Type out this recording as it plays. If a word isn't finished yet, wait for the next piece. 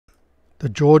The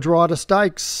George Ryder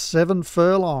Stakes, 7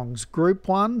 furlongs. Group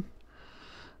 1,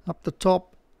 up the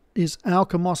top is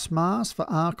Alchemos Mars for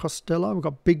R. Costello. We've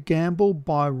got Big Gamble,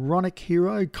 Byronic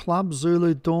Hero, Club,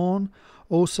 Zulu Dawn.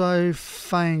 Also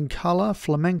Fane Colour,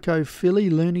 Flamenco Philly,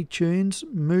 Looney Tunes,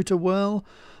 Mutawell,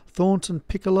 Thornton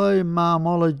Piccolo,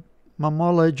 Mamolojo,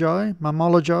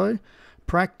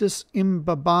 Practice,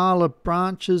 Imbabala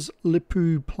Branches,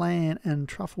 Lipu Plan and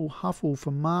Truffle Huffle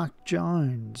for Mark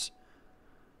Jones.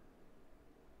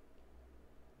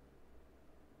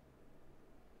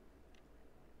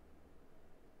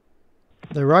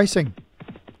 They're racing.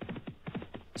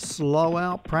 Slow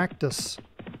Out Practice.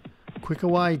 Quick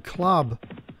Away Club.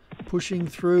 Pushing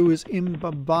through is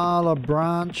Imbabala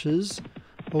Branches.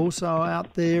 Also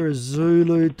out there is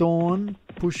Zulu Dawn.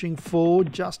 Pushing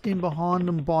forward. Just in behind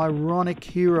them, Byronic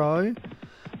Hero.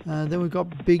 Then we've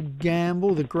got Big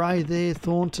Gamble. The grey there,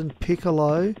 Thornton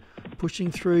Piccolo.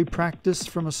 Pushing through Practice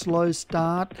from a slow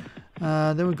start.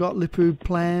 Then we've got Lipu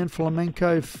Plan,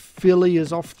 Flamenco Philly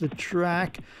is off the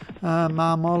track,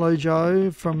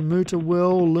 Marmolojo from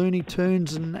Mutawell, Looney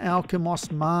Tunes and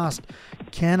Alchemos Mast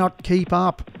cannot keep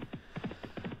up.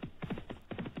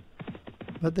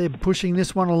 But they're pushing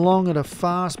this one along at a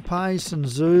fast pace, and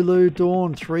Zulu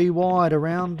Dawn 3 wide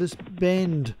around this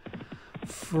bend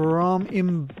from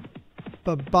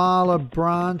Imbabala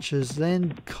Branches,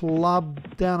 then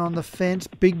Club down on the fence.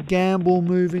 Big Gamble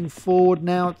moving forward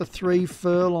now at the 3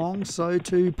 furlongs. So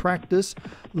too Practice.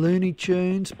 Looney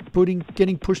Tunes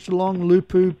getting pushed along.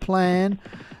 Lupu Plan,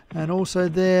 and also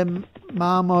there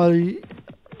Marmelo.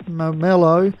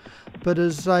 But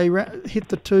as they hit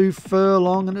the 2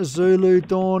 furlong, and a Zulu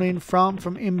Dawn in front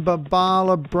from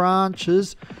Imbabala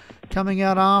Branches. Coming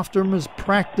out after him is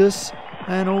Practice.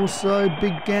 And also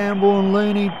Big Gamble and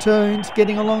Looney Tunes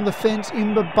getting along the fence.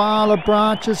 Imbabala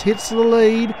Branches hits the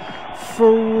lead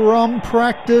from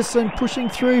Practice and pushing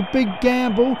through Big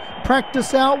Gamble.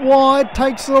 Practice out wide,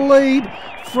 takes the lead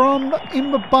from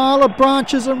Imbabala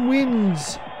Branches and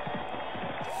wins.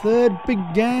 Third, Big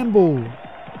Gamble.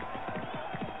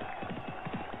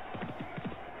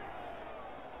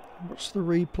 Watch the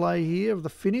replay here of the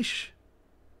finish.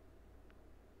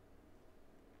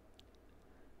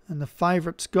 And the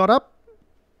favourites got up.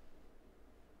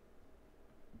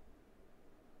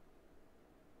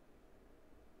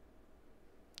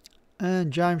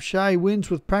 And James Shea wins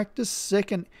with Practice.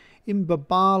 Second,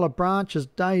 Imbabala Branches,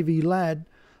 Davey Ladd.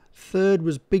 Third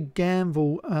was Big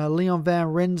Gamble, Leon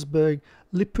Van Rensburg.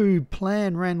 Lipu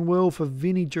Plan ran well for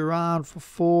Vinnie Gerard for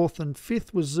 4th. And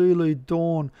 5th was Zulu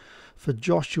Dawn for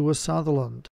Joshua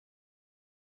Sutherland.